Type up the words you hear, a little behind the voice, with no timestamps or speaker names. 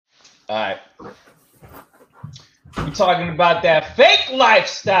All right. We're talking about that fake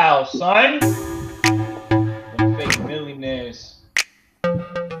lifestyle, son. Them fake millionaires. All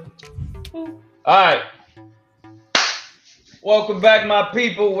right. Welcome back, my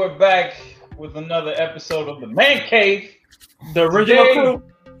people. We're back with another episode of the Man Cave. The original Today, crew.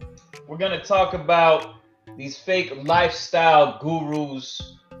 we're going to talk about these fake lifestyle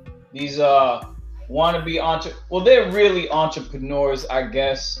gurus. These wannabe well, they're really entrepreneurs, I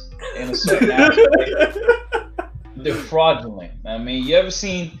guess, in a certain aspect. They're fraudulent. I mean, you ever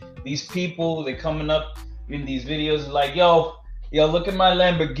seen these people? They're coming up in these videos like, yo, look at my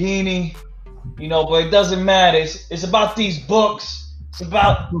Lamborghini. You know, but it doesn't matter. It's about these books. It's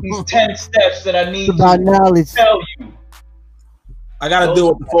about these 10 steps that I need to tell you. I gotta deal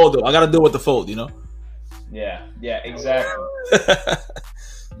with the fold, though. I gotta deal with the fold, you know? Yeah, exactly.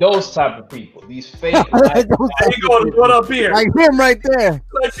 Those type of people. These fake. What up here? Like him right there.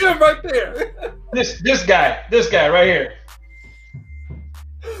 Like him right there. This guy right here.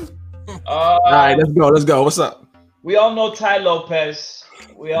 All right, let's go. What's up? We all know Ty Lopez.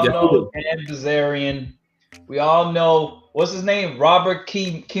 We all know Dan Bilzerian. We all know, what's his name? Robert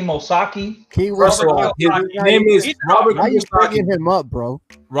Kiyosaki. First of all, his name is Robert Why you Kiyosaki. bringing him up, bro?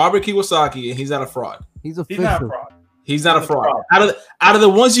 Robert Kiyosaki, and he's not a fraud. He's He's not a official. fraud. He's not a fraud. Out of the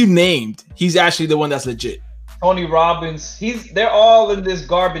ones you named, he's actually the one that's legit. Tony Robbins. They're all in this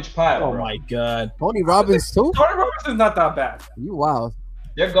garbage pile. Oh bro. my god. Tony Robbins too? Tony Robbins is not that bad. You wild.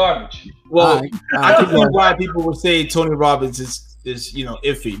 They're garbage. Well, I Alright. can see why people would say Tony Robbins is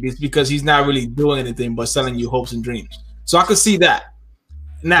iffy. It's because he's not really doing anything but selling you hopes and dreams. So I could see that.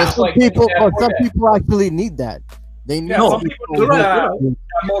 Now, Just like People, Jack but some Hordak. people actually need that. They need Yeah, some people do that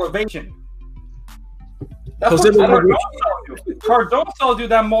motivation. That's Jose what Mourinho- Cardone tells you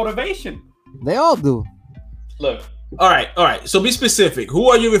that motivation. They all do. Look, all right. So be specific.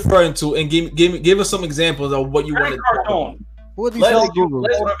 Who are you referring to? And give us some examples of what you want Grant to talk about. Cardone. Who are these Let's- fake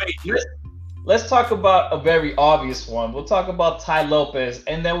gurus? Motivation. let's talk about a very obvious one. We'll talk about Ty Lopez,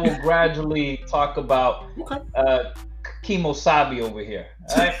 and then we'll gradually talk about Kiyosaki over here.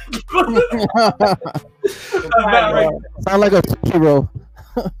 All right? Sound like a hero.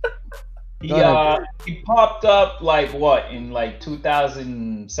 He popped up like what in like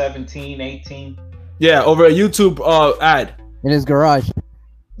 2017, 18. Yeah, over a YouTube ad. In his garage.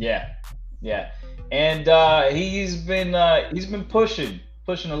 Yeah, and he's been pushing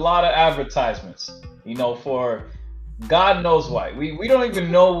a lot of advertisements. You know, for God knows why. We don't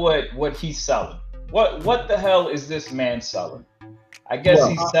even know what he's selling. What the hell is this man selling? I guess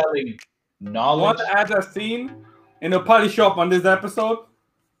he's selling knowledge. One ad I've seen in the party shop on this episode,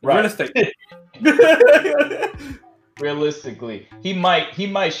 real estate. Realistically, he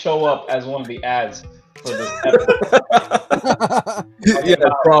might show up as one of the ads for this episode. Yeah,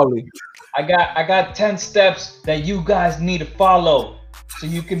 probably. I got 10 steps that you guys need to follow so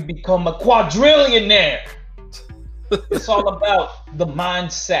you can become a quadrillionaire. It's all about the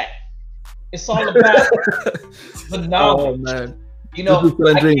mindset. It's all about the knowledge. Oh man. You know, This is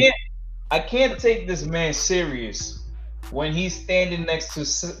what I dream. I can't take this man serious when he's standing next to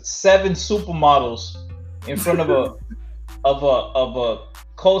 7 supermodels in front of a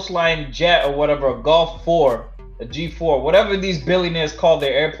coastline jet or whatever, a Golf 4, a G4, whatever these billionaires call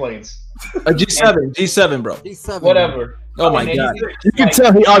their airplanes. A G7, bro. G7. Whatever. Oh my And god. he's You can like-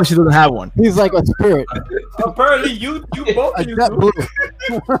 tell he obviously doesn't have one. He's like a spirit. Apparently, you both A of you jet do. blue.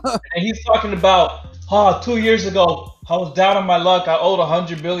 And he's talking about, 2 years ago, I was down on my luck. I owed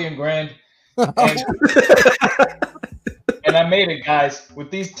 100 billion grand. And, and I made it, guys. With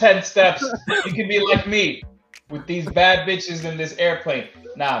these 10 steps, you can be like me. With these bad bitches in this airplane.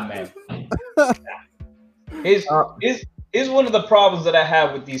 Nah, man. Here's one of the problems that I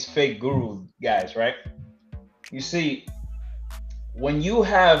have with these fake guru guys, right? You see, when you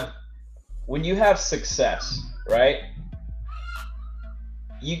have success, right?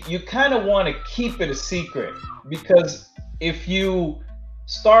 You kind of want to keep it a secret, because if you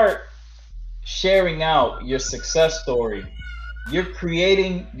start sharing out your success story, you're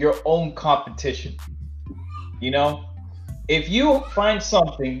creating your own competition. You know, if you find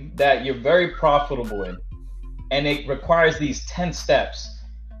something that you're very profitable in and it requires these 10 steps,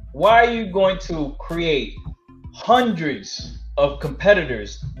 why are you going to create hundreds of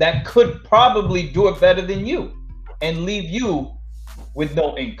competitors that could probably do it better than you and leave you with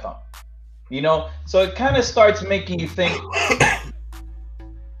no income? You know, so it kind of starts making you think,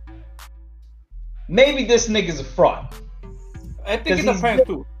 maybe this nigga's a fraud. I think it depends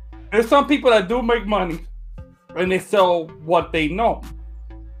too. There's some people that do make money and they sell what they know.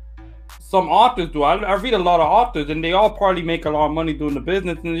 some authors do. I read a lot of authors, and they all probably make a lot of money doing the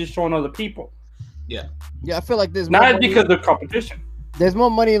business and just showing other people. Yeah, I feel like there's more Not money, because of competition. there's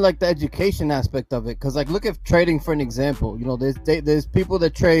more money in like the education aspect of it. Cause like look at trading for an example. You know, there's people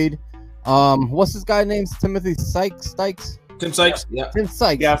that trade. What's this guy named? Timothy Sykes. Tim Sykes. Yeah. Tim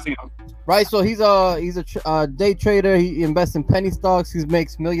Sykes. Yeah, I see him. Right. So he's a day trader. He invests in penny stocks. He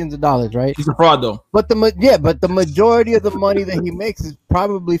makes millions of dollars. Right. He's a fraud though. But the majority of the money that he makes is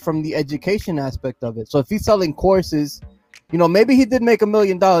probably from the education aspect of it. So if he's selling courses, you know, maybe he did make $1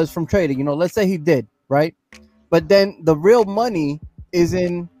 million from trading. You know, let's say he did, right? But then the real money is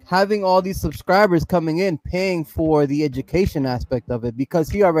in having all these subscribers coming in, paying for the education aspect of it because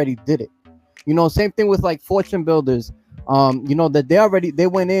he already did it. You know, same thing with like fortune builders. You know that they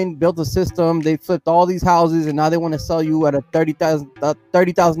went in, built a system, they flipped all these houses, and now they want to sell you at a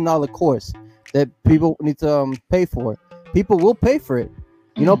 $30,000 course that people need to pay for. People will pay for it,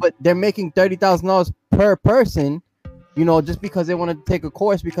 you know, but they're making $30,000 per person, you know, just because they want to take a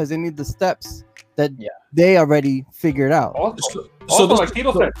course because they need the steps that they already figured out. Also like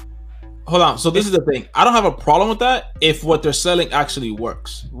Tito said. Hold on. So this is the thing. I don't have a problem with that if what they're selling actually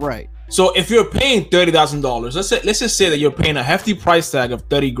works. Right. So if you're paying $30,000, let's just say that you're paying a hefty price tag of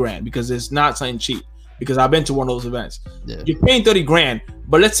 30 grand because it's not something cheap. Because I've been to one of those events. Yeah. You're paying 30 grand,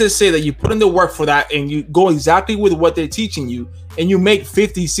 but let's just say that you put in the work for that and you go exactly with what they're teaching you, and you make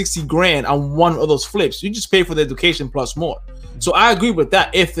 50, 60 grand on one of those flips. You just pay for the education plus more. So I agree with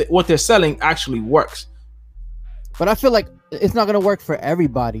that if what they're selling actually works. But I feel like it's not gonna work for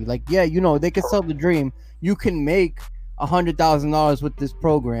everybody. Like, yeah, you know, they can sell the dream. You can make $100,000 with this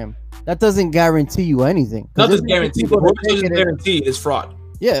program. That doesn't guarantee you anything. Nothing's guaranteed. What doesn't guarantee is fraud.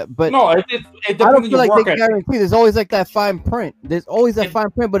 Yeah, but no, it I don't feel like they guarantee. There's always like that fine print. There's always that fine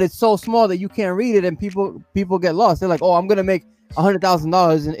print, but it's so small that you can't read it, and people get lost. They're like, "Oh, I'm gonna make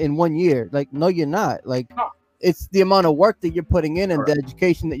 $100,000 in 1 year." Like, no, you're not. Like, it's the amount of work that you're putting in and the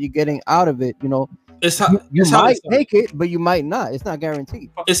education that you're getting out of it. You know, you might make it, but you might not. It's not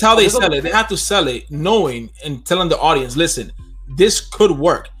guaranteed. It's how they sell it. They have to sell it knowing and telling the audience, "Listen, this could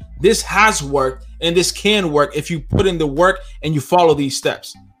work. This has worked, and this can work if you put in the work and you follow these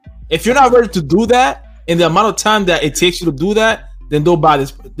steps." If you're not ready to do that in the amount of time that it takes you to do that, then don't buy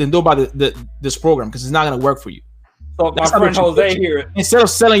this. Then don't buy this program because it's not gonna work for you. So that's my friend Jose here. Instead of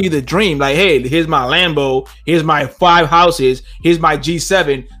selling you the dream, like, "Hey, here's my Lambo, here's my 5 houses, here's my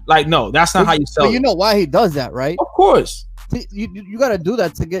G7." Like, no, that's not how you sell. But you know why he does that, right? Of course. See, you got to do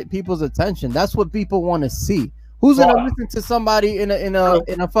that to get people's attention. That's what people want to see. Who's gonna listen to somebody in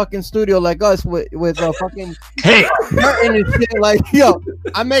a fucking studio like us with a fucking curtain and shit? Like, yo,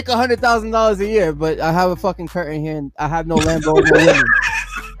 I make $100,000 a year, but I have a fucking curtain here and I have no Lambo. No women.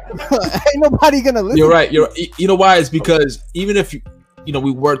 Ain't nobody gonna listen. You're right. You know why? It's because even if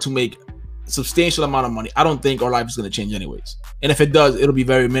we were to make a substantial amount of money, I don't think our life is gonna change anyways. And if it does, it'll be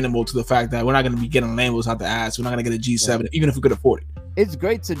very minimal to the fact that we're not gonna be getting Lambos out the ass. We're not gonna get a G7, even if we could afford it. It's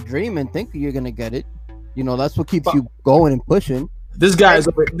great to dream and think you're gonna get it. You know, that's what keeps you going and pushing. This guy's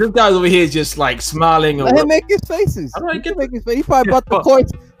over here just like smiling. Let him make his faces. He probably bought the course.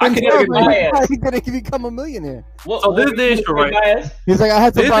 He's gonna become a millionaire. So this is the issue, right? He's like, I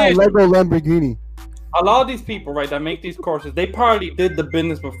had to buy a Lego Lamborghini. A lot of these people, right, that make these courses, they probably did the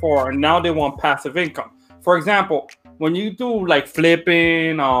business before, and now they want passive income. For example, when you do like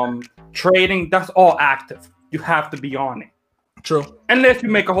flipping, trading, that's all active. You have to be on it. True. Unless you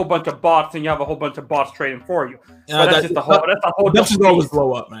make a whole bunch of bots and you have a whole bunch of bots trading for you. That's just a whole. That should always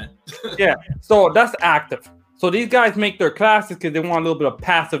blow up, man. Yeah. So that's active. So these guys make their classes because they want a little bit of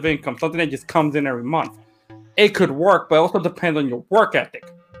passive income, something that just comes in every month. It could work, but it also depends on your work ethic.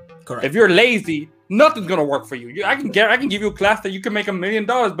 Correct. If you're lazy, nothing's gonna work for you. I can give you a class that you can make $1 million,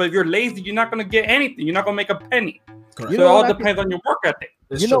 but if you're lazy, you're not gonna get anything. You're not gonna make a penny. Correct. So it all depends on your work ethic.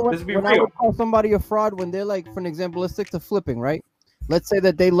 You know, when I would call somebody a fraud, when they're like, for an example, let's stick to flipping, right? Let's say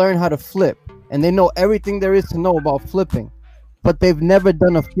that they learn how to flip and they know everything there is to know about flipping, but they've never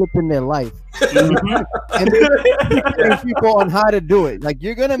done a flip in their life. And they're teaching people on how to do it. Like,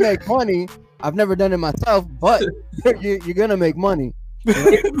 you're gonna make money. I've never done it myself, but you're gonna make money.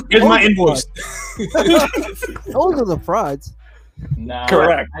 Here's my invoice. Those are the frauds. Nah,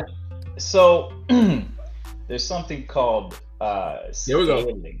 correct. So there's something called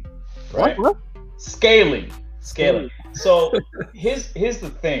scaling. Right? What? Scaling. So here's the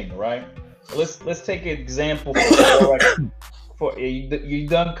thing, right? Let's take an example for you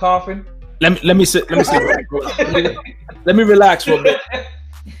done coughing? Let me sit. Let me relax for a bit.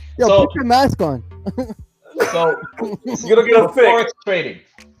 Yo, put your mask on. So you're gonna get a forex trading.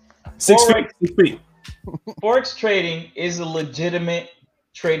 6 feet. Forex trading is a legitimate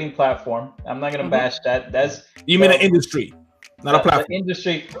trading platform. I'm not gonna bash that. That's You mean an industry, not a platform. The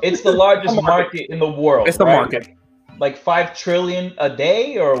industry. It's the largest market in the world. It's the right? market. Like 5 trillion a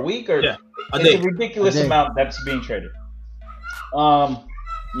day or a week, or Yeah, it's a ridiculous amount that's being traded.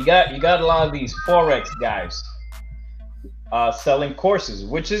 You got a lot of these forex guys selling courses,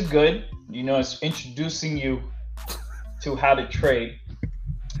 which is good. You know, it's introducing you to how to trade.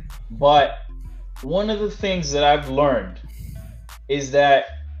 But one of the things that I've learned is that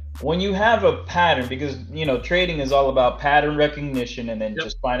when you have a pattern, because you know trading is all about pattern recognition and then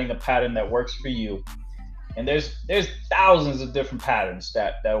just finding a pattern that works for you. And there's thousands of different patterns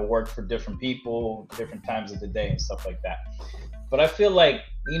that will work for different people, different times of the day and stuff like that. But I feel like,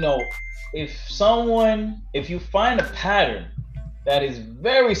 you know, if you find a pattern that is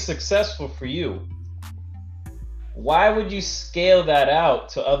very successful for you, why would you scale that out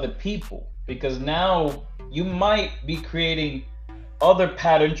to other people? Because now you might be creating other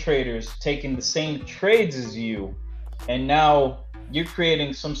pattern traders taking the same trades as you, and now you're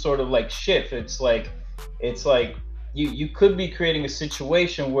creating some sort of like shift. It's like you could be creating a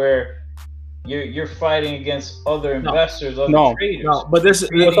situation where you're fighting against other investors, other traders. No, but this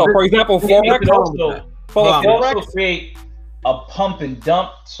for example, forex also create a pump and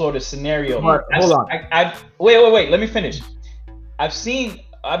dump sort of scenario. Hold on. Wait. Let me finish.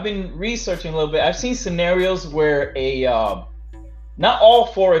 I've been researching a little bit. I've seen scenarios where not all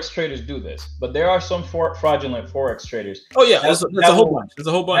forex traders do this, but there are some fraudulent forex traders. Oh yeah, there's a whole bunch. There's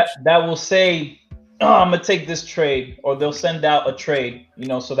a whole bunch that will say, "Oh, I'm gonna take this trade," or they'll send out a trade, you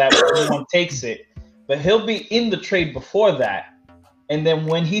know, so that everyone takes it. But he'll be in the trade before that, and then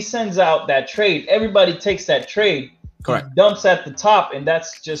when he sends out that trade, everybody takes that trade. Correct. He dumps at the top, and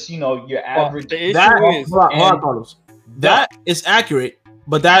that's just, you know, your average. That is accurate,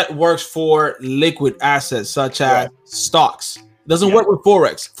 but that works for liquid assets such as stocks. It doesn't work with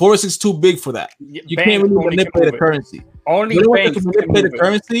forex. Forex is too big for that. You can't really manipulate a currency. Only the banks can manipulate the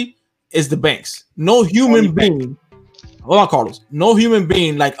currency is the banks. No human being. Hold on, Carlos. No human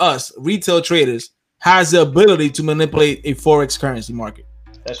being like us, retail traders, has the ability to manipulate a forex currency market.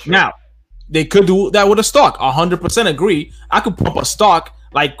 That's true. Now, they could do that with a stock. 100% agree. I could pump a stock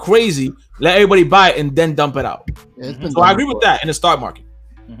like crazy, let everybody buy it, and then dump it out. So I agree with that in the stock market.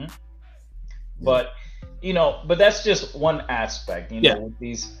 Mm-hmm. But you know, that's just one aspect. You know, with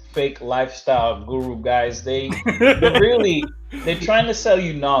these fake lifestyle guru guys, they're trying to sell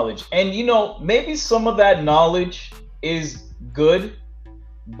you knowledge, and you know, maybe some of that knowledge is good,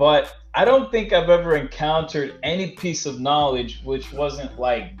 but I don't think I've ever encountered any piece of knowledge which wasn't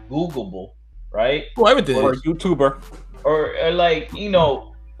like Googleable, right? Well, everything or a YouTuber, or like, you know,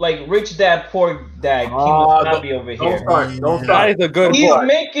 like Rich Dad Poor Dad King Wasabi over here. Don't start. That is a good He's book.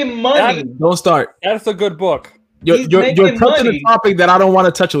 making money. Don't start. That's a good book. You're touching a topic that I don't want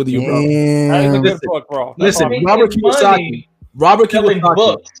to touch with you, bro. That is a good book, bro. Listen, Robert Kiyosaki.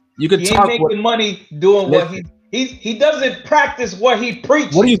 You can talk. He ain't making money doing what he doesn't practice what he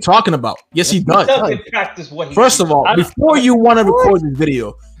preaches. What are you talking about? Yes, he does. He doesn't practice what he First of all, before you want to record this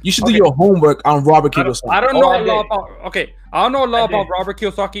video, you should do your homework on Robert Kiyosaki. I don't know a lot about. Okay, I don't know a lot about Robert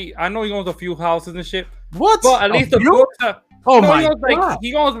Kiyosaki. I know he owns a few houses and shit. What? But at least the books. My God!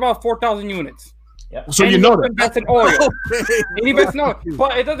 He owns about 4,000 units. Yeah. So you know that. Invest in oil. And he invests in oil.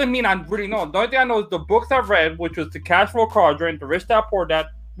 But it doesn't mean I really know. The only thing I know is the books I've read, which was The Cash Flow Quadrant, The Rich Dad Poor Dad,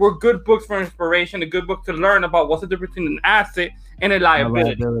 were good books for inspiration, a good book to learn about what's the difference between an asset and a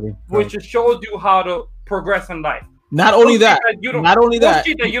liability. Which just shows you how to progress in life. Not only that, you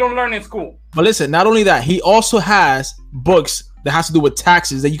don't learn in school. But listen, not only that, he also has books that has to do with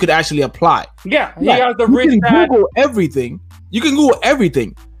taxes that you could actually apply. Yeah, he has the Rich Dad. Google everything. You can Google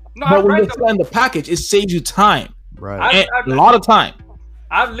everything. No, but when you send the package, it saves you time. Right. A lot of time.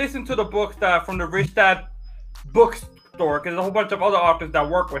 I've listened to the books that from the Rich Dad bookstore, because there's a whole bunch of other authors that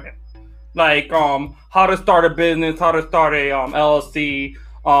work with him. Like how to start a business, how to start a LLC,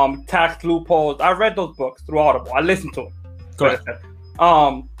 tax loopholes. I read those books through Audible. I listened to them. Correct.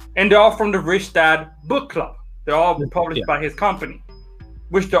 And they're all from the Rich Dad Book Club. They're all published by his company,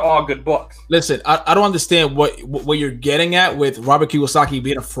 which they're all good books. Listen, I don't understand what you're getting at with Robert Kiyosaki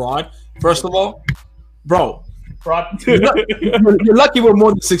being a fraud. First of all, bro, fraud. You're lucky we're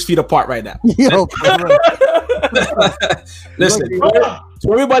more than 6 feet apart right now. Listen,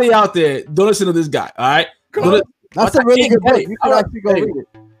 to everybody out there, don't listen to this guy. All right, that's a really good book. You should actually go read it.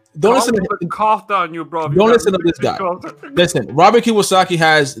 Don't listen to cough on you, bro. Don't listen to this guy. Listen, Robert Kiyosaki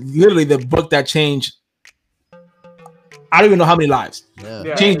has literally the book that changed. I don't even know how many lives.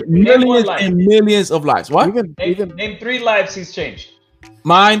 Changed millions and millions of lives. What? Name 3 lives he's changed.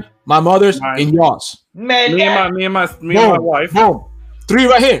 Mine, my mother's, and yours. Man, me and my wife. Boom. Three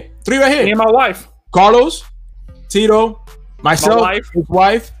right here. Me and my wife. Carlos, Tito, myself, My wife. his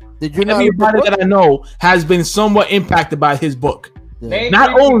wife. Did you not read the Everybody book? that I know has been somewhat impacted by his book. Name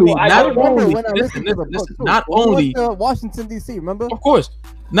Not three only, people I not don't know. only. When I listened to the book, Listen. too. Not When we only, went to Washington D.C. Remember? of course,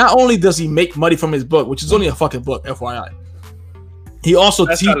 not only does he make money from his book, which is only a fucking book, FYI. He also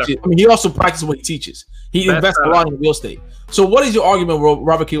Bestseller. teaches. I mean, he also practices what he teaches. He invests a Bestseller. lot in real estate. So, what is your argument with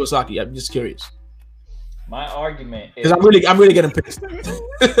Robert Kiyosaki? I'm just curious My argument is because I'm really getting pissed.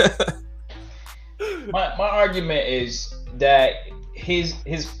 my argument is that his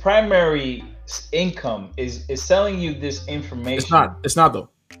primary income is selling you this information. It's not though.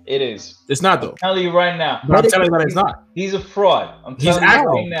 It is. It's not though. I'm telling you right now. But I'm telling you that it's not. He's a fraud. I'm He's telling you acting.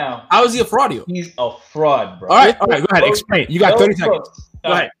 right now. How is he a fraud? You? He's a fraud, bro. All right. Go ahead. Explain. You got 30 seconds.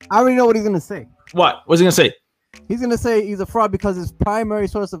 Go ahead. I already know what he's gonna say. What? What's he gonna say? He's gonna say he's a fraud because his primary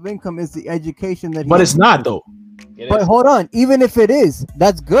source of income is the education that he. But it's not though. But hold on, even if it is,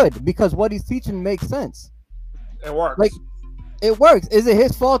 that's good because what he's teaching makes sense. It works. Like, it works. Is it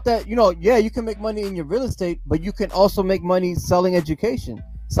his fault that yeah, you can make money in your real estate, but you can also make money selling education,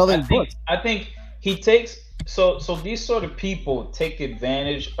 selling books? I think he takes so these sort of people take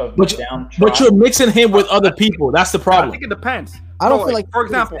advantage of the But downtrodden. you're mixing him with other people. That's the I problem. think it depends. I don't No, feel like, for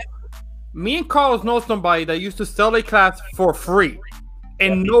example, me and Carlos know somebody that used to sell a class for free,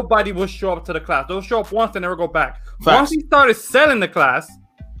 and nobody will show up to the class. They'll show up once and never go back. Facts. Once he started selling the class,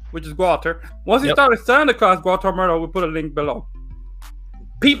 which is Walter, once he Yep. started selling the class, Walter Murdo, we put a link below.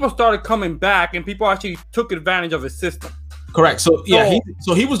 People started coming back, and people actually took advantage of his system Correct. So yeah,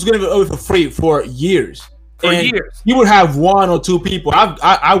 he was giving it away for free for years. for And years. He would have one or two people.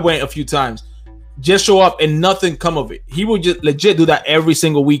 I went a few times, just show up and nothing come of it. He would just legit do that every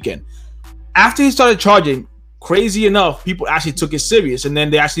single weekend. After he started charging, crazy enough, people actually took it serious, and then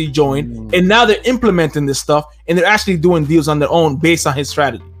they actually joined, and now they're implementing this stuff, and they're actually doing deals on their own based on his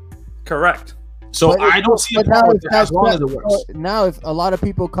strategy. Correct. So But I don't see a but problem now, with that as long as it works. now, if a lot of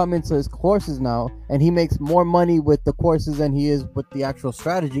people come into his courses now, and he makes more money with the courses than he is with the actual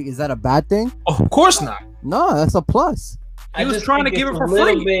strategy, is that a bad thing? Of course not. No, that's a plus. He was just trying to think give it's it for a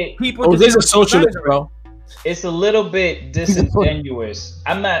little free. bit- People Oh, just this is a didn't socialist, understand it. bro. It's a little bit disingenuous.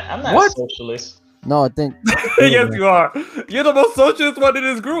 I'm not What? a socialist. No, I think. Yes, you are. You're the most socialist one in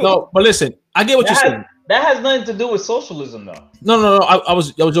this group. No, but listen, I get what you're saying. That has nothing to do with socialism, though. No. I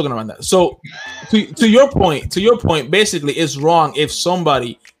was joking around that. So, to your point, basically, it's wrong if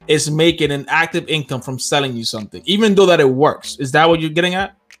somebody is making an active income from selling you something, even though that it works. Is that what you're getting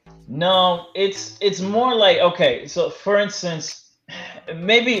at? No, it's more like, okay. So, for instance,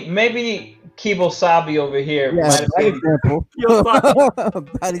 maybe Kibo Sabi over here Yeah, bad example.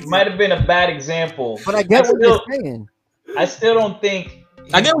 Bad example. might have been a bad example. But I get what still- you're saying. I still don't think.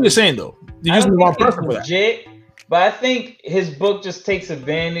 I get what you're saying, though. You're I using don't the wrong think he's person for that. legit, but I think his book just takes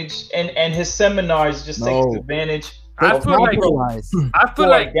advantage, and his seminars just No. takes advantage. I of feel like Capitalize. I feel who are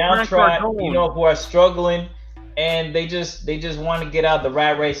like Grant downtrodden, Cardone- who are struggling, and they just want to get out the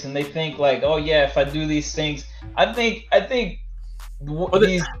rat race, and they think like, oh yeah, if I do these things, I think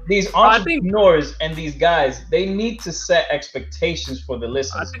these entrepreneurs and these guys, they need to set expectations for the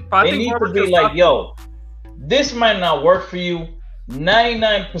listeners. I They think need to Robert be Kiyosaki- like, yo, this might not work for you.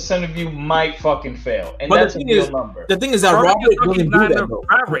 99% of you might fucking fail, and But that's a the thing real is, number. the thing is that Robert Robert Kiyosaki doesn't not do in that, the though.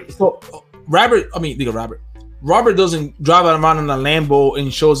 rat race. So Robert doesn't drive around in a Lambo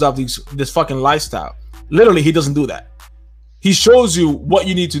and shows off this fucking lifestyle. Literally, he doesn't do that. He shows you what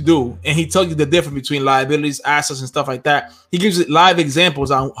you need to do, and he tells you the difference between liabilities, assets, and stuff like that. He gives you live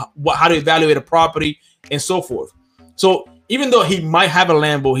examples on how to evaluate a property and so forth. So even though he might have a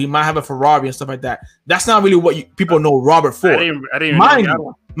Lambo, he might have a Ferrari and stuff like that, that's not really what people know Robert for. I didn't Mind know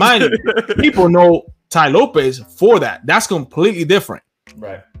you, mind you, people know Ty Lopez for that. That's completely different.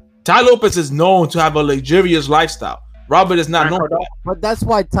 Right. Ty Lopez is known to have a luxurious lifestyle. Robert is not known for that. But that's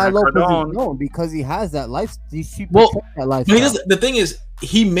why Ty Grant Lopez Cardone. is known because he has that life. He Well, portrays that But lifestyle. the thing is,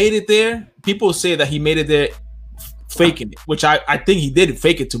 he made it there. People say that he made it there faking it, which I think he did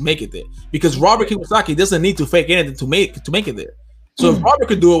fake it to make it there. Because Robert Kiyosaki doesn't need to fake anything to make it there. So if Robert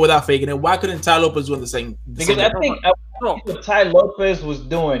could do it without faking it, why couldn't Ty Lopez do the same? Because I think what Ty Lopez was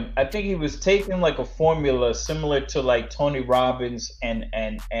doing, I think he was taking like a formula similar to like Tony Robbins and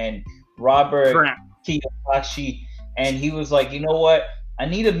Robert Grant. Kiyosaki, and he was like, you know what? I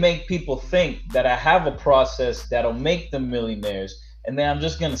need to make people think that I have a process that'll make them millionaires, and then I'm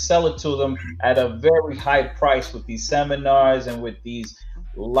just gonna sell it to them at a very high price with these seminars and with these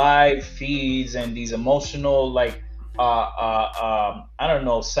live feeds and these emotional like I don't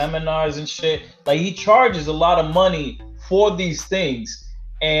know, seminars and shit. Like he charges a lot of money for these things,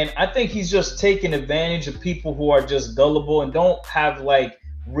 And I think he's just taking advantage of people who are just gullible and don't have like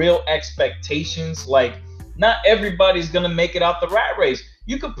real expectations. Like, not everybody's gonna make it out the rat race.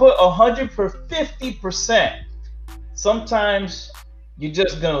 You could put 150%. Sometimes you're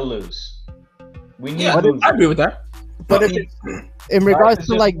just gonna lose. We need I agree with that. But if it's, in regards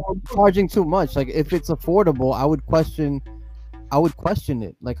to like charging too much, like if it's affordable, I would question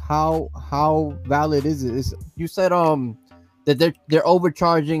it. Like how valid is it? You said that they're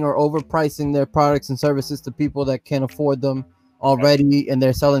overcharging or overpricing their products and services to people that can't afford them already, and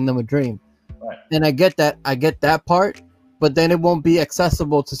they're selling them a dream. Right. And I get that part, but then it won't be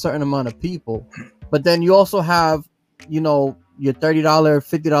accessible to a certain amount of people. But then you also have, you know, your $30,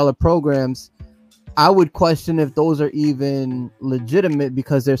 $50 programs. I would question if those are even legitimate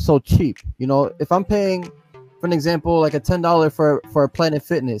because they're so cheap. You know, if I'm paying, for an example, like a $10 for Planet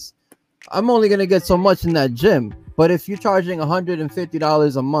Fitness, I'm only gonna get so much in that gym. But if you're charging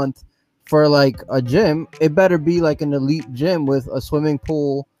 $150 a month for like a gym, it better be like an elite gym with a swimming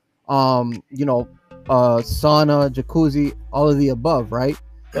pool, you know, sauna, jacuzzi, all of the above, right?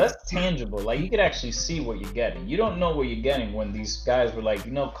 That's tangible. Like, you could actually see what you're getting. You don't know what you're getting when these guys were like,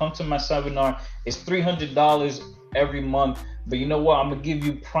 you know, come to my seminar. It's $300 every month, but you know what? I'm gonna give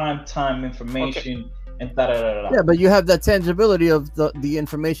you prime time information and da da da da. Yeah, but you have that tangibility of the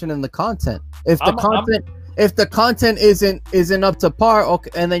information and the content. If the content isn't up to par,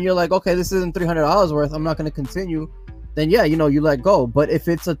 okay, and then you're like, okay, this isn't $300 worth, I'm not gonna continue. Then yeah, you know, you let go. But if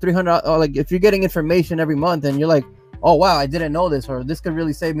it's a $300, or like if you're getting information every month and you're like, oh wow, I didn't know this, or this could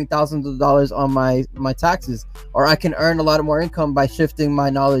really save me thousands of dollars on my taxes, or I can earn a lot more income by shifting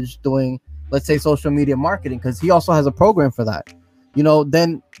my knowledge doing, let's say, social media marketing, because he also has a program for that. You know,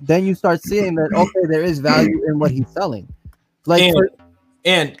 then you start seeing that, okay, there is value in what he's selling. Like,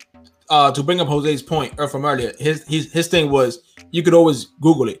 to bring up Jose's point from earlier, his thing was you could always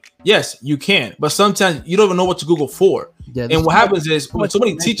Google it. Yes, you can, but sometimes you don't even know what to Google for. Yeah, and what happens is when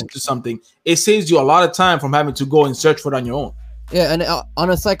somebody teaches you something, it saves you a lot of time from having to go and search for it on your own. Yeah, and on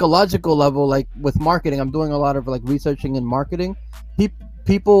a psychological level, like with marketing, I'm doing a lot of like researching in marketing.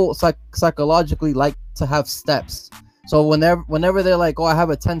 People psychologically like to have steps. So whenever they're like, oh, I have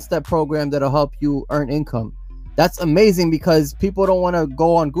a 10-step program that'll help you earn income, that's amazing, because people don't want to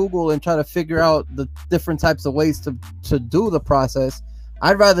go on Google and try to figure out the different types of ways to do the process.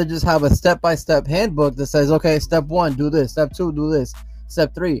 I'd rather just have a step-by-step handbook that says, okay, step 1, do this, step 2, do this,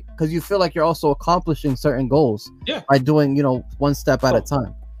 step 3, because you feel like you're also accomplishing certain goals by doing, you know, one step at a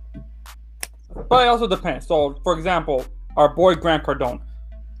time. But it also depends. So, for example, our boy Grant Cardone,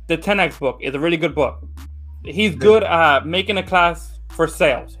 the 10X book is a really good book. He's good at making a class for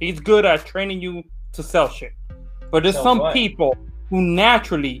sales. He's good at training you to sell shit. But there's some people who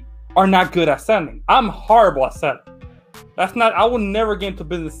naturally are not good at selling. I'm horrible at selling. I would never get into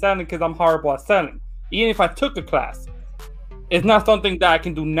business selling because I'm horrible at selling. Even if I took a class, it's not something that I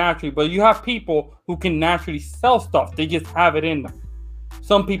can do naturally. But you have people who can naturally sell stuff. They just have it in them.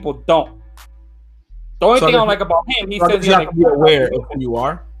 Some people don't. The only thing I don't like about him, he says you have to be aware of who you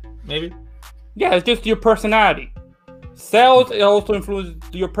are, maybe. Yeah, it's just your personality. Sales, it also influences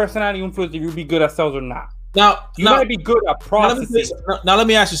your personality. Influences if you be good at sales or not. Now you might be good at processing. Now let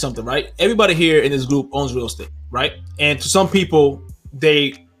me ask you something, right? Everybody here in this group owns real estate, right? And to some people,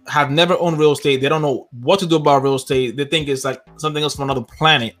 they have never owned real estate. They don't know what to do about real estate. They think it's like something else from another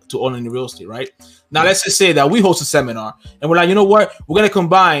planet to own any real estate, right? Now let's just say that we host a seminar and we're like, you know what? We're gonna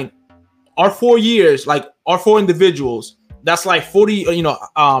combine our 4 years, like our 4 individuals. That's like 40, you know,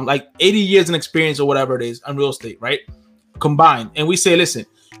 like 80 years in experience or whatever it is on real estate, right? Combined, and we say, listen,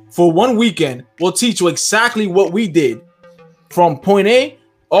 for one weekend, we'll teach you exactly what we did from point A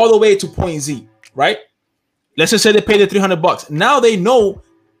all the way to point Z, right? Let's just say they paid the $300. Now they know,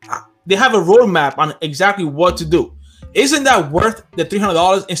 they have a roadmap on exactly what to do. Isn't that worth the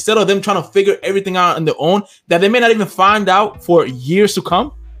 $300 instead of them trying to figure everything out on their own that they may not even find out for years to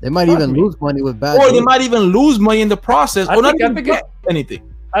come? They might even lose money with bad. Or they might even lose money in the process, or not even get anything.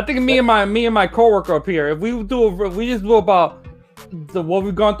 I think me and my coworker up here, if we just do about what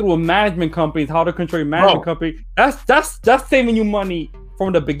we've gone through with management companies, how to control your management company, that's saving you money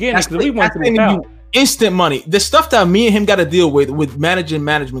from the beginning. We went through you instant money. The stuff that me and him got to deal with managing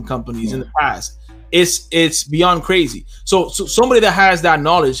management companies in the past, it's beyond crazy. So somebody that has that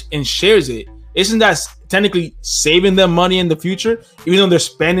knowledge and shares it, isn't that technically saving them money in the future, even though they're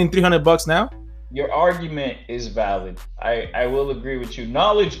spending $300 now? Your argument is valid. I will agree with you.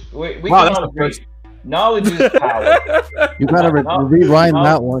 Knowledge, we can all agree. Knowledge is power. You gotta rewind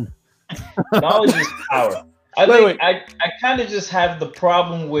that one. Knowledge is power. I kind of just have the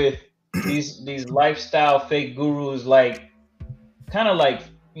problem with these lifestyle fake gurus. Like, kind of like,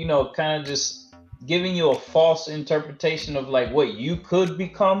 kind of just giving you a false interpretation of like what you could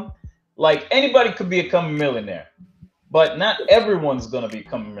become. Like anybody could become a millionaire, but not everyone's gonna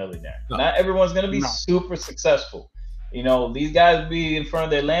become a millionaire. No. Not everyone's gonna be super successful. These guys be in front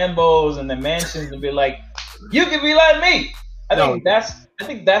of their Lambos and their mansions and be like, "You can be like me." I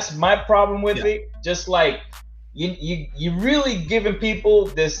think that's my problem with it. Just like you really giving people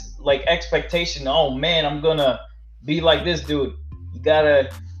this like expectation. Oh man, I'm gonna be like this dude. You gotta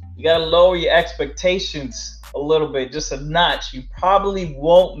lower your expectations a little bit, just a notch. You probably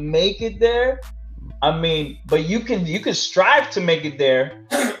won't make it there. I mean, but you can strive to make it there.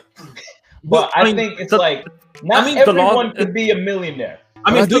 But I think it's like not everyone could be a millionaire.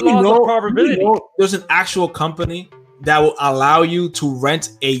 I mean, do you know there's an actual company that will allow you to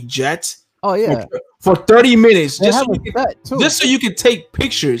rent a jet? Oh yeah, for 30 minutes, just so you can take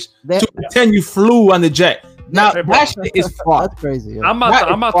pictures to pretend you flew on the jet. Now that shit is fraud. That's crazy. Yeah. I'm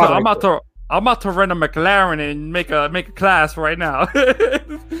about to rent a McLaren and make a class right now.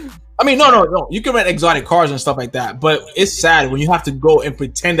 I mean, no. You can rent exotic cars and stuff like that, but it's sad when you have to go and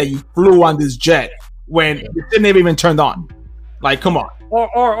pretend that you flew on this jet when it didn't even turned on. Like, come on.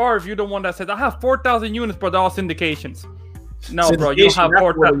 Or if you're the one that says I have 4,000 units, but they're all syndications. No, bro, you don't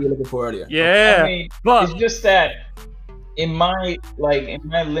have 4,000. Yeah, I mean, but it's just that in my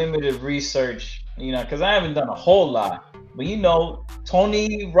limited research, because I haven't done a whole lot. But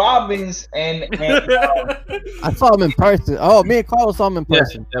Tony Robbins and I saw him in person. Oh, me and Carlos saw him in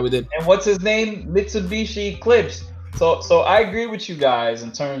person. Yeah, we did. And what's his name? Mitsubishi Eclipse. So I agree with you guys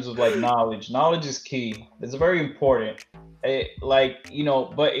in terms of like knowledge. Knowledge is key. It's very important. But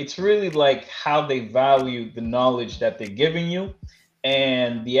it's really like how they value the knowledge that they're giving you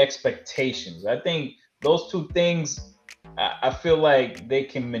and the expectations. I think those two things, I feel like they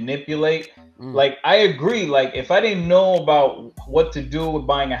can manipulate. Like, I agree. Like, if I didn't know about what to do with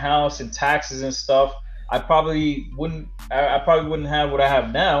buying a house and taxes and stuff, I probably wouldn't have what I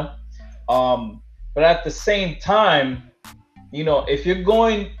have now. But at the same time, if you're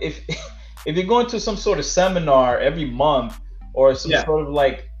going to some sort of seminar every month or some sort of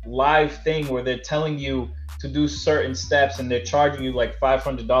like live thing where they're telling you to do certain steps and they're charging you like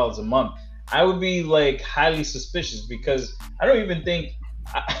 $500 a month, I would be like highly suspicious, because I don't even think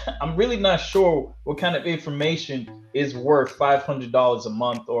I'm really not sure what kind of information is worth $500 a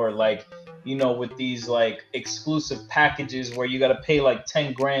month, or like, with these like exclusive packages where you got to pay like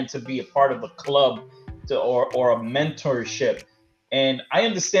 10 grand to be a part of a club or a mentorship. And I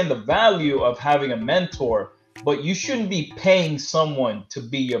understand the value of having a mentor, but you shouldn't be paying someone to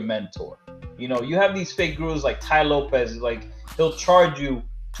be your mentor. You have these fake gurus like Tai Lopez, like he'll charge you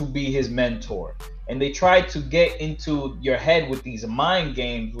to be his mentor. And they try to get into your head with these mind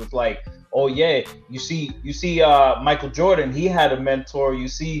games with like, oh yeah, you see Michael Jordan, he had a mentor. You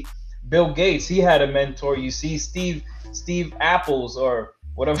see Bill Gates, he had a mentor. You see Steve Apples or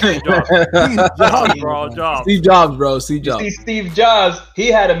whatever. Steve Jobs, bro. Steve Jobs. You see Steve Jobs, he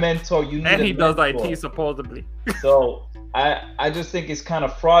had a mentor. And he does IT supposedly. So I just think it's kind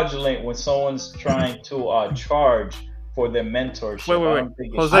of fraudulent when someone's trying to charge for their mentorship.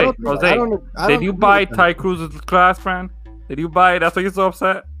 Wait. Jose, did you buy Ty Cruz's class, man? Did you buy it? That's why you're so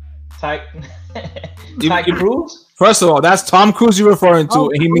upset? Ty Cruz? First of all, that's Tom Cruise you're referring to,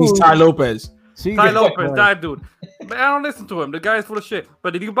 and he means Tai Lopez. Tai Lopez, that dude. But I don't listen to him. The guy's full of shit.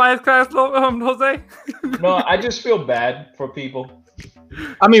 But did you buy his class, Jose? No, I just feel bad for people.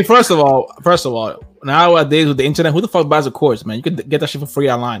 I mean, first of all, nowadays with the internet, who the fuck buys a course, man? You could get that shit for free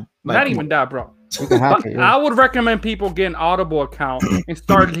online. Like, not even that, bro. I would recommend people get an Audible account and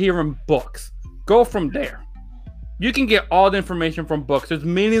start hearing books. Go from there. You can get all the information from books. There's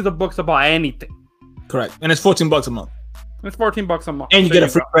millions of books about anything. Correct. And it's $14 a month. It's $14 a month. And you get a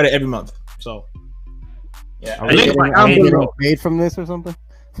free credit every month. So yeah. Are we getting paid from this or something?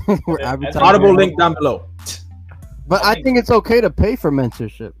 We're advertising. Audible link down below. But I think it's okay to pay for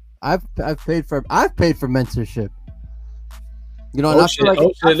mentorship. I've paid for mentorship. I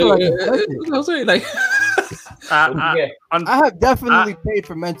have definitely paid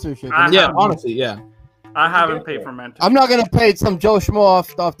for mentorship. Honestly, yeah. I haven't paid for mentorship. I'm not gonna pay some Joe Schmo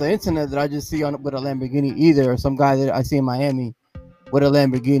off the internet that I just see with a Lamborghini either, or some guy that I see in Miami with a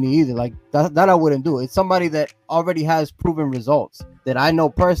Lamborghini either. Like that I wouldn't do. It's somebody that already has proven results that I know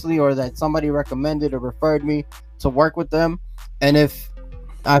personally, or that somebody recommended or referred me to work with them. And if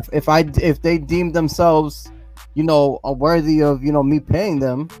they deem themselves, are worthy of, me paying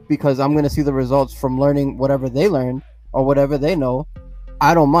them because I'm going to see the results from learning whatever they learned or whatever they know,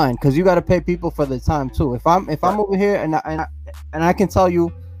 I don't mind, because you got to pay people for their time too. If I'm over here and I can tell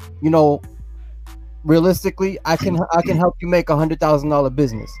you, realistically, I can help you make $100,000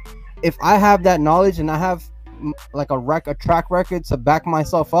 business. If I have that knowledge and I have like a track record to back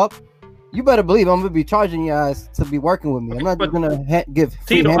myself up, you better believe I'm gonna be charging you guys to be working with me. I'm not just gonna give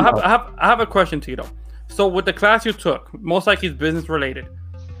free Tito, handouts. I have a question, Tito. So with the class you took, most likely it's business related.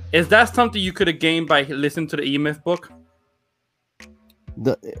 Is that something you could have gained by listening to the E-Myth book?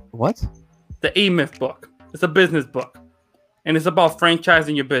 The what? The E-Myth book. It's a business book, and it's about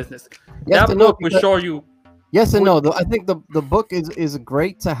franchising your business. Yes That and no, book will show you. Yes and no. I think the book is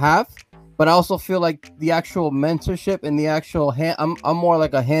great to have, but I also feel like the actual mentorship and the actual I'm more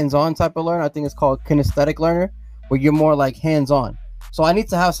like a hands-on type of learner. I think it's called kinesthetic learner, where you're more like hands-on. So I need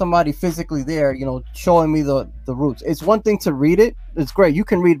to have somebody physically there, you know, showing me the roots. It's one thing to read it. It's great. You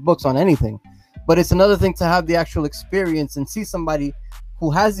can read books on anything, but it's another thing to have the actual experience and see somebody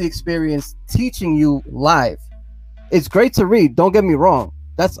who has the experience teaching you live. It's great to read. Don't get me wrong.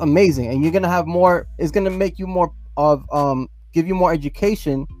 That's amazing. And you're going to have more, it's going to make you more of, give you more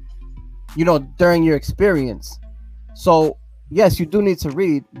education, you know, during your experience. So yes, you do need to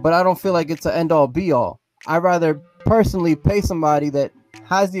read, but I don't feel like it's an end all be all. I rather personally pay somebody that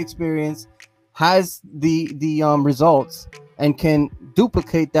has the experience, has the results, and can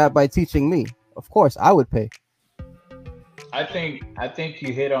duplicate that by teaching me. Of course, I would pay. I think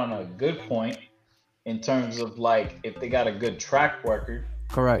you hit on a good point in terms of like if they got a good track record.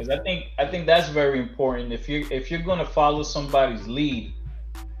 Correct. Because I think that's very important. If you're gonna follow somebody's lead,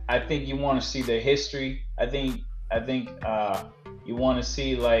 I think you want to see their history. I think you want to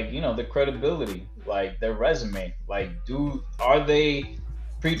see like, you know, the credibility, like their resume. Like, are they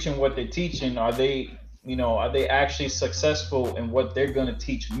preaching what they're teaching? Are they actually successful in what they're gonna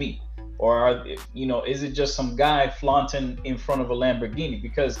teach me? Or is it just some guy flaunting in front of a Lamborghini?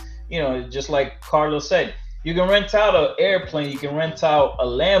 Because, you know, just like Carlos said, you can rent out an airplane, you can rent out a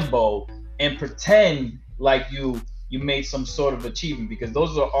Lambo and pretend like you made some sort of achievement, because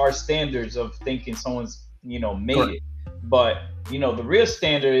those are our standards of thinking someone's, you know, made Correct. it. But, you know, the real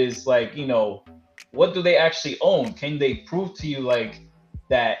standard is like, you know, what do they actually own? Can they prove to you like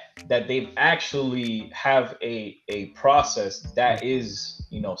that they actually have a process that is,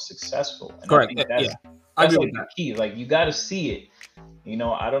 you know, successful? And Correct. I think I that's agree like with the key. Like, you got to see it. You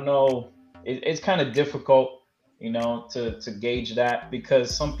know, I don't know. It's kind of difficult, you know, to gauge that,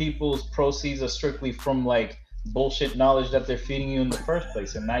 because some people's proceeds are strictly from like bullshit knowledge that they're feeding you in the first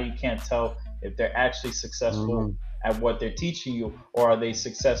place, and now you can't tell if they're actually successful at what they're teaching you, or are they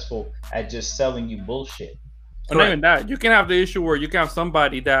successful at just selling you bullshit. And not even that, you can have the issue where you can have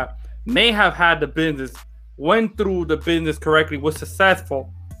somebody that may have had the business, went through the business correctly, was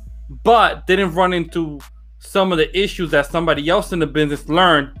successful, but didn't run into some of the issues that somebody else in the business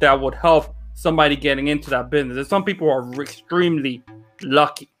learned that would help somebody getting into that business. And some people are extremely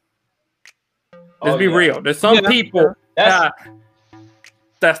lucky. Let's be real. There's some people that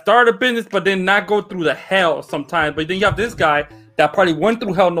start a business but then not go through the hell sometimes. But then you have this guy that probably went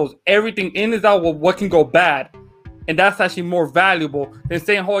through hell, knows everything in and out of what can go bad. And that's actually more valuable than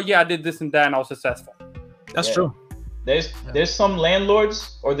saying, oh yeah, I did this and that and I was successful. That's true. There's some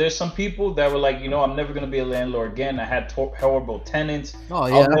landlords, or there's some people that were like, you know, I'm never going to be a landlord again. I had horrible tenants. Oh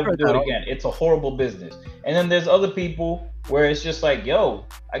yeah, I'll never do it again. It's a horrible business. And then there's other people where it's just like, yo,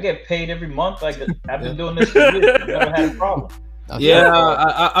 I get paid every month. Like, I've been doing this for years. I've never had a problem.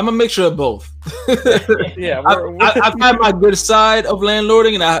 I'm a mixture of both. Yeah, I've had my good side of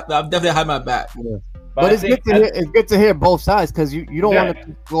landlording, and I've definitely had my bad. Yeah. But it's good to hear both sides, because you don't want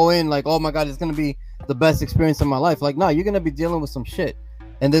to go in like, oh my god, it's gonna be the best experience of my life. Like, no, you're gonna be dealing with some shit,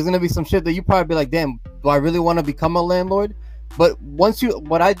 and there's gonna be some shit that you probably be like, damn, do I really want to become a landlord? But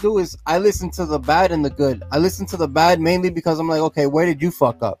what I do is I listen to the bad and the good. I listen to the bad mainly because I'm like, okay, where did you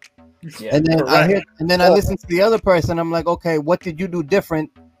fuck up? Yeah, and then I listen to the other person. I'm like, okay, what did you do different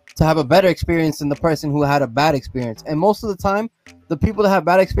to have a better experience than the person who had a bad experience? And most of the time, the people that have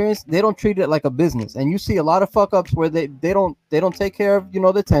bad experience, they don't treat it like a business. And you see a lot of fuck ups where they don't take care of, you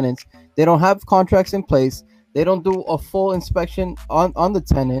know, the tenants. They don't have contracts in place. They don't do a full inspection on the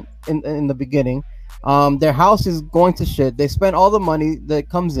tenant in the beginning. Their house is going to shit. They spend all the money that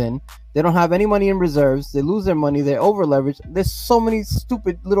comes in. They don't have any money in reserves. They lose their money. They're over leveraged. There's so many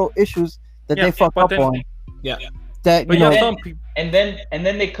stupid little issues that they fuck up on. Yeah. That, you know, some people, and then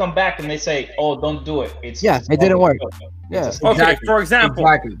they come back and they say, "Oh, don't do it. It didn't work." Yeah. Okay. For example,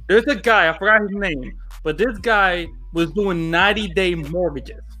 there's a guy, I forgot his name, but this guy was doing 90-day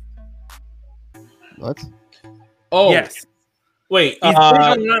mortgages. What? Oh yes. Wait. He's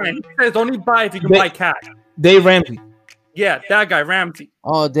online. He says only buy if you can buy cash. Dave Ramsey. Yeah, that guy Ramsey.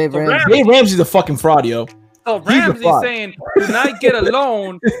 Oh, Dave Ramsey. Dave Ramsey's a fucking fraud, yo. So Ramsey's saying, do not get a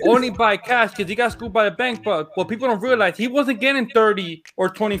loan, only buy cash because he got screwed by the bank. But what people don't realize, he wasn't getting 30 or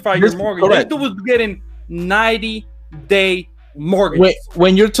 25-year mortgage. This dude was getting 90-day mortgage.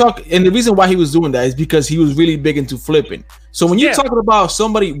 When you're talking, and the reason why he was doing that is because he was really big into flipping. So when you're talking about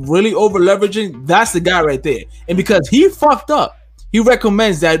somebody really over leveraging, that's the guy right there. And because he fucked up, he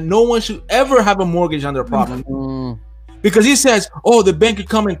recommends that no one should ever have a mortgage on their property. Because he says, oh, the bank can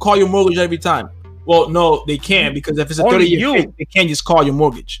come and call your mortgage every time. Well, no, they can't, because if it's a 30-year, they can't just call your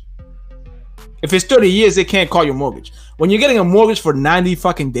mortgage. If it's 30 years, they can't call your mortgage. When you're getting a mortgage for 90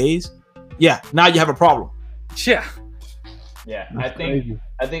 fucking days, now you have a problem. Yeah. I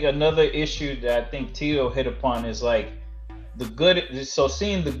think another issue that I think Tito hit upon is like the good. So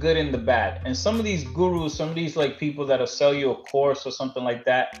seeing the good and the bad, and some of these gurus, some of these like people that'll sell you a course or something like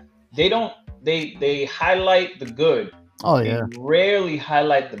that, they highlight the good. Oh yeah. They rarely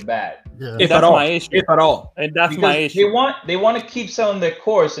highlight the bad. Yeah. If at all. And that's because my issue. They want to keep selling their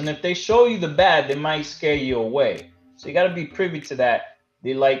course, and if they show you the bad, they might scare you away. So you got to be privy to that.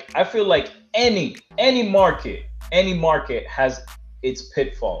 I feel like any market has its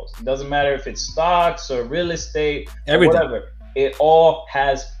pitfalls. It doesn't matter if it's stocks or real estate or whatever. It all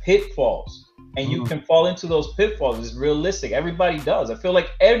has pitfalls, and you can fall into those pitfalls. It's realistic. Everybody does. I feel like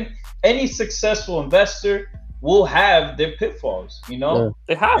any successful investor will have their pitfalls. You know,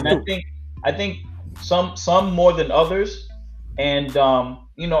 they have to. I think some more than others. And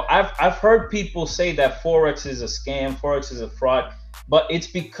you know, I've heard people say that Forex is a scam, Forex is a fraud, but it's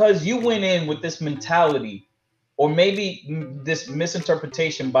because you went in with this mentality, or maybe this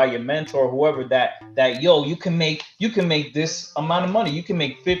misinterpretation by your mentor or whoever that you can make this amount of money, you can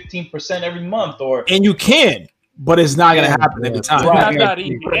make 15% every month, and you can, but it's not gonna happen every time. Right. Not that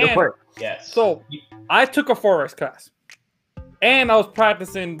easy. Yes. So I took a Forex class, and I was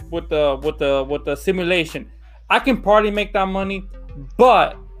practicing with the simulation. I can partly make that money,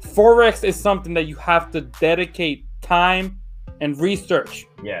 but Forex is something that you have to dedicate time and research.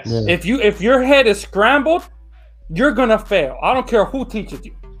 Yes. Yeah. If your head is scrambled, you're gonna fail. I don't care who teaches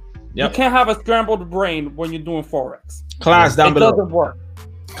you. Yep. You can't have a scrambled brain when you're doing Forex. Class down below. It doesn't work.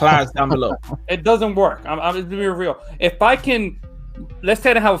 Class down below. It doesn't work. I'm just being real. If I can, let's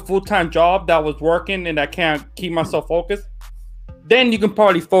say I have a full-time job that was working and I can't keep myself focused, then you can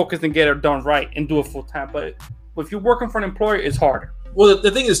probably focus and get it done right and do it full-time. But if you're working for an employer, it's harder. Well,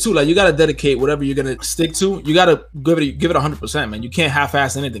 the thing is too, like, you gotta dedicate whatever you're gonna stick to. You gotta give it 100%, man. You can't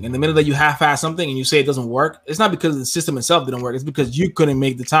half-ass anything. And the minute that you half-ass something and you say it doesn't work, it's not because the system itself didn't work. It's because you couldn't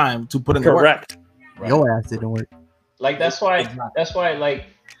make the time to put in the work. Correct. Right. Your ass didn't work. Like that's why like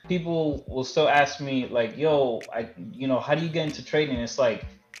people will still ask me like, yo, how do you get into trading? It's like,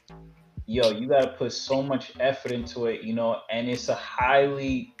 yo, you gotta put so much effort into it, and it's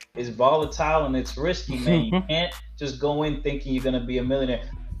volatile and it's risky, man. You can't just go in thinking you're gonna be a millionaire.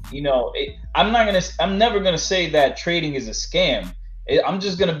 I'm never gonna say that trading is a scam. I'm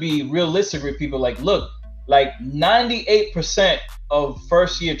just gonna be realistic with people. Like, look, like 98% of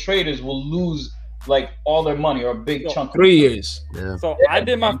first-year traders will lose like all their money or a big chunk. 3 years. Yeah. So I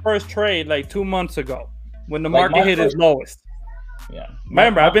did my first trade like 2 months ago when the market hit its lowest. Yeah.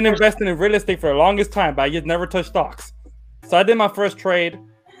 Remember, I've been investing in real estate for the longest time, but I just never touched stocks. So I did my first trade,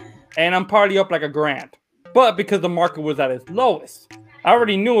 and I'm probably up like $1,000. But because the market was at its lowest, I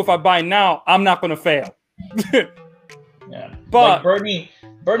already knew if I buy now, I'm not going to fail. Yeah. But like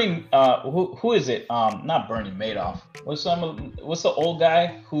Bernie, who is it? Not Bernie Madoff. What's the old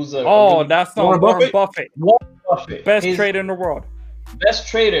guy who's that's Warren Buffett. Warren Buffett. Best trader in the world. Best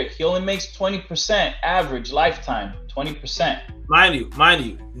trader. He only makes 20% average lifetime. 20%. Mind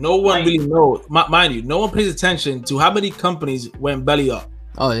you, no one really knows. Mind you, no one pays attention to how many companies went belly up.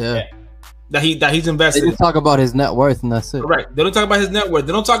 Oh yeah. That he's invested. They just talk about his net worth and that's it. Correct. They don't talk about his net worth.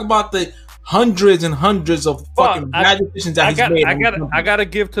 They don't talk about the hundreds and hundreds of fucking bad decisions that he's made. I gotta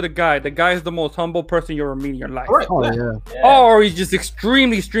give to the guy. The guy is the most humble person you ever meet in your life. Correct. Oh yeah. Or he's just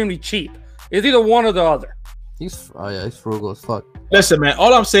extremely cheap. It's either one or the other. He's frugal as fuck. Listen, man,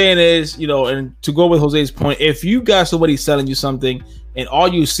 all I'm saying is, and to go with Jose's point, if you got somebody selling you something and all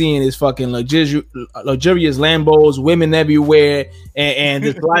you seeing is fucking luxurious Lambos, women everywhere, and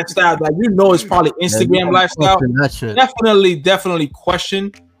this lifestyle that is probably Instagram lifestyle, definitely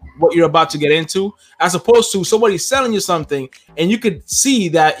question what you're about to get into, as opposed to somebody selling you something and you could see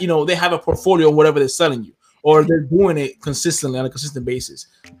that, they have a portfolio of whatever they're selling you, or they're doing it consistently on a consistent basis.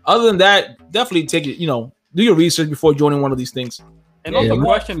 Other than that, definitely take it, do your research before joining one of these things. And also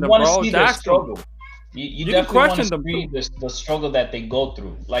question them, bro. Struggle. You definitely question want to see the struggle that they go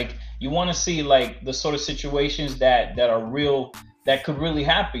through. Like, you want to see like the sort of situations that are real, that could really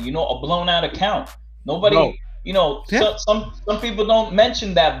happen. A blown out account. Nobody, Bro. you know, Yeah. some people don't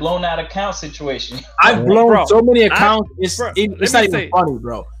mention that blown out account situation. I've blown Bro, so many accounts. It's let it's me not even say, funny,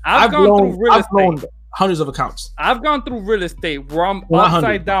 bro. I've gone through real I've blown estate. hundreds of accounts. I've gone through real estate where I'm 100.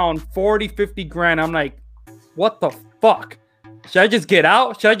 upside down 40, 50 grand. I'm like, what the fuck? Should I just get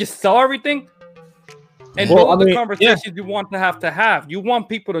out? Should I just sell everything? And Well, those are I the mean, conversations you want to have. You want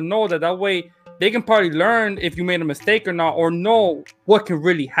people to know that way they can probably learn if you made a mistake or not, or know what can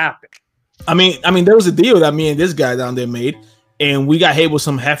really happen. I mean, there was a deal that me and this guy down there made, and we got hit with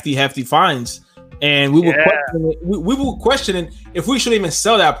some hefty fines, and we were questioning if we should even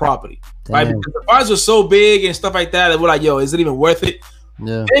sell that property, right? Damn. Because the fines were so big and stuff like that. That we're like, yo, is it even worth it?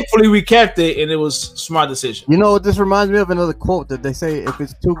 Yeah. Thankfully, we kept it, and it was a smart decision. You know what this reminds me of? Another quote that they say: "If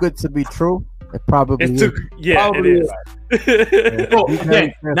it's too good to be true, it probably It's is." too, yeah, Probably it is. So, Be very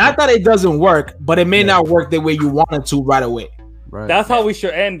again, careful. not that it doesn't work, but it may not work the way you want it to right away. Right. That's how we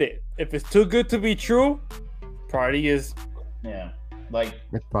should end it. If it's too good to be true, probably is. Yeah, like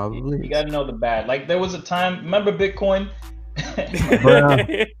It probably you is. got to know the bad. Like there was a time. Remember Bitcoin?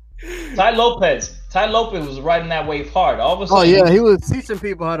 Bruh. Ty Lopez was riding that wave hard. All of a Oh sudden, yeah, he was teaching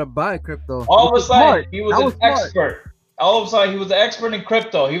people how to buy crypto. all of Which a is sudden smart. he was That an smart. expert. All of a sudden he was an expert in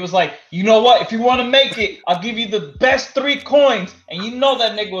crypto. He was like, you know what? If you want to make it, I'll give you the best 3 coins. And you know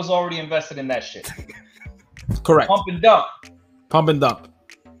that nigga was already invested in that shit. Correct. Pump and dump. Pump and dump.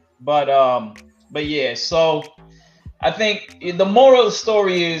 But yeah, so I think the moral of the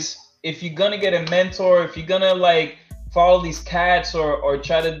story is if you're gonna get a mentor, if you're gonna like follow these cats or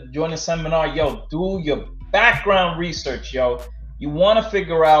try to join a seminar, yo, do your background research, yo. You want to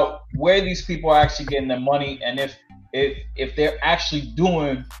figure out where these people are actually getting their money and if they're actually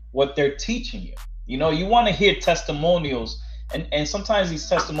doing what they're teaching you. You know, you want to hear testimonials, and sometimes these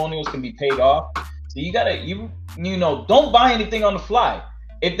testimonials can be paid off. So you gotta you know, don't buy anything on the fly.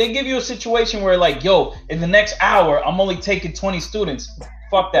 If they give you a situation where like, yo, in the next hour I'm only taking 20 students,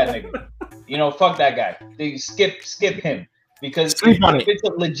 fuck that nigga. You know, fuck that guy. They skip him, because if it's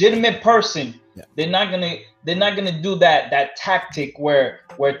a legitimate person, they're not gonna do that tactic where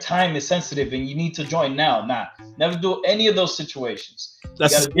time is sensitive and you need to join now. Nah, never do any of those situations.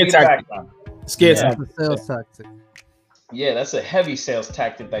 That's a You scare gotta tactic. Scare Yeah. tactic. That's a sales tactic. Yeah, that's a heavy sales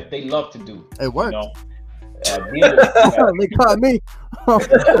tactic that they love to do. It You works. know, dealers, They caught me. I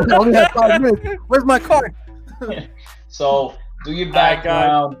only had 5 minutes. Where's my card? so do your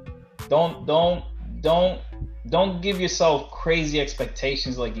background. Don't give yourself crazy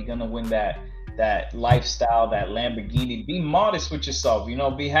expectations like you're gonna win that lifestyle, that Lamborghini. Be modest with yourself. You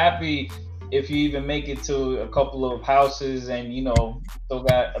know, be happy if you even make it to a couple of houses and you know still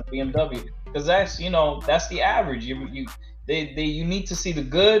got a BMW, because that's the average. You need to see the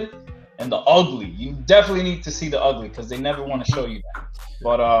good and the ugly. You definitely need to see the ugly because they never want to show you that.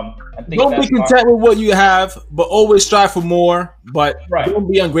 But I think Don't be content with what you have, but always strive for more. But don't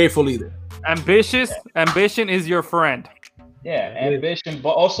be ungrateful either. Ambition is your friend. Yeah, ambition, but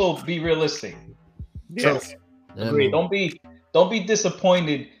also be realistic. Yes. Agree. Don't be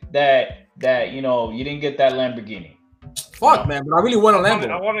disappointed that you know you didn't get that Lamborghini. Fuck, man, but I really want a Lambo.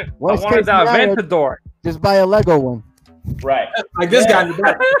 I wanted Worst that case scenario, Aventador. Just buy a Lego one. Right. Like this guy in the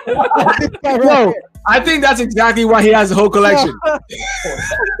back. This guy right Yo, here. I think that's exactly why he has the whole collection.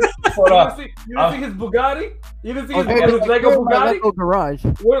 Hold up. You didn't see his Bugatti? You didn't see his, Okay, his Lego my Bugatti? Lego garage.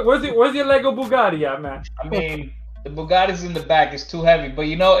 Where's your Lego Bugatti at, man? I mean, the Bugatti's in the back is too heavy, but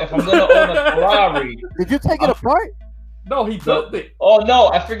you know, if I'm gonna own a Ferrari, Did you take it apart? No, he built it. oh no,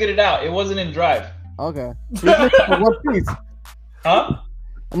 I figured it out. It wasn't in drive. Okay. You missed one piece. Huh?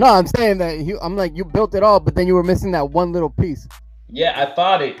 No, I'm saying that I'm like, you built it all, but then you were missing that one little piece. Yeah, I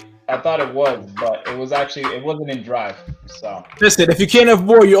thought it was, but it wasn't in drive. So Listen, if you can't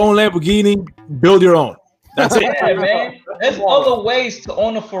afford your own Lamborghini, build your own. That's it. yeah, man. There's other ways to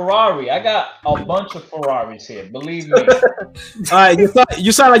own a Ferrari. I got a bunch of Ferraris here. Believe me. All right, you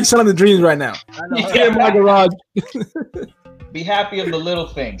sound like you're selling the dreams right now. You get in my garage. Be happy of the little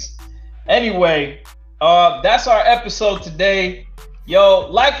things. Anyway, that's our episode today. Yo,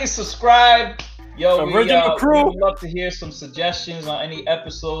 like and subscribe. Yo, we would love to hear some suggestions on any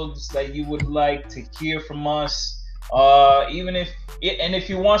episodes that you would like to hear from us. If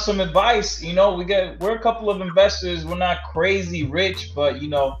you want some advice, you know, we're a couple of investors. We're not crazy rich, but you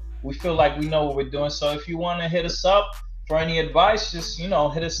know, we feel like we know what we're doing. So if you want to hit us up for any advice, just hit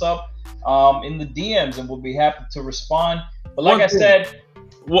us up in the DMs, and we'll be happy to respond. But like I said,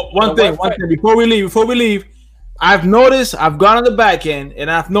 one thing before we leave, I've gone on the back end and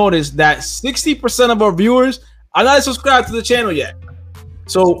I've noticed that 60% of our viewers are not subscribed to the channel yet.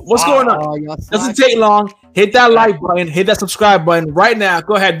 So what's going on? Doesn't take long. Hit that like button, hit that subscribe button right now.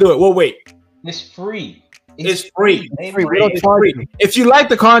 Go ahead, do it. We'll wait. It's free. It's free. It's free. We don't charge you. If you like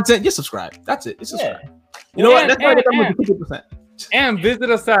the content, just subscribe. That's it. Just subscribe. You know what? That's why they come with 50%. And visit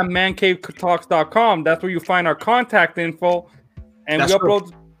us at mancavetalks.com. That's where you find our contact info. And we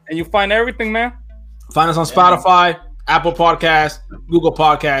upload and you find everything, man. Find us on Spotify, Apple Podcasts, Google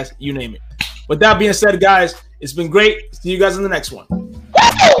Podcasts, you name it. With that being said, guys, it's been great. See you guys in the next one.